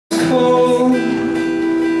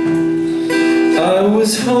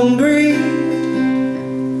was hungry,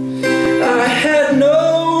 I had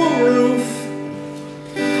no roof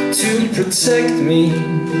to protect me.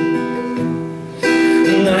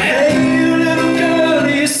 And I, hey little girl,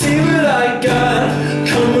 do you see what I got?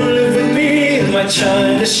 Come and live with me in my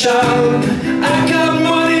China shop. I got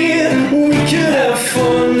money, we could have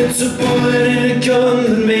fun. It's a bullet in a gun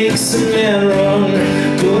that makes a man run.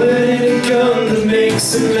 Bullet in a gun that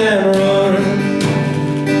makes a man run.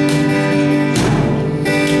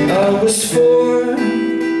 I was 4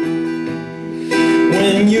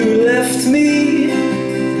 when you left me,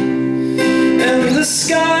 and the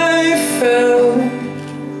sky fell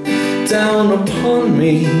down upon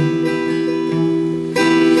me.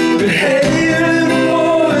 But hey little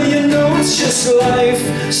boy, you know it's just life.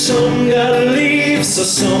 Some gotta leave, so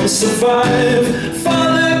some survive.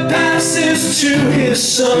 Father passes to his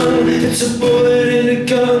son. It's a bullet in a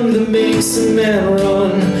gun that makes a man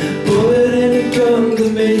run. Bullet in a gun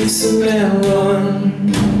that makes a man run.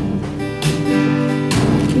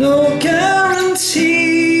 No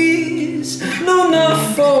guarantees, no, not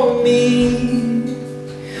for me.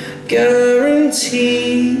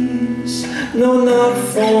 Guarantees, no, not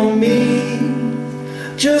for me.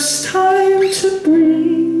 Just time to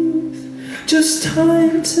breathe, just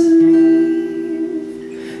time to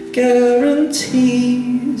leave.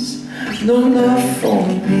 Guarantees, no, not for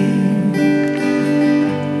me.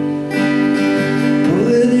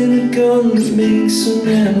 Bullet in a gun that makes a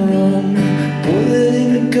man run. Bullet in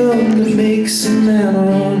a gun that makes a man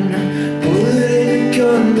run. Bullet in a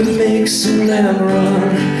gun that makes a man run.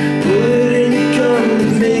 Bullet in a gun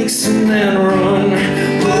that makes a man run.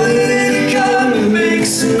 Bullet in a gun that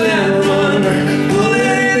makes a man run.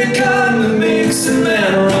 Bullet in a gun that makes a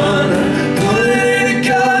man run. Bullet in a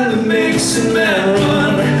gun that makes a man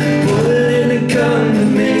run. Bullet in a gun that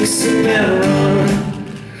makes a man run.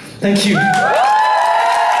 Thank you.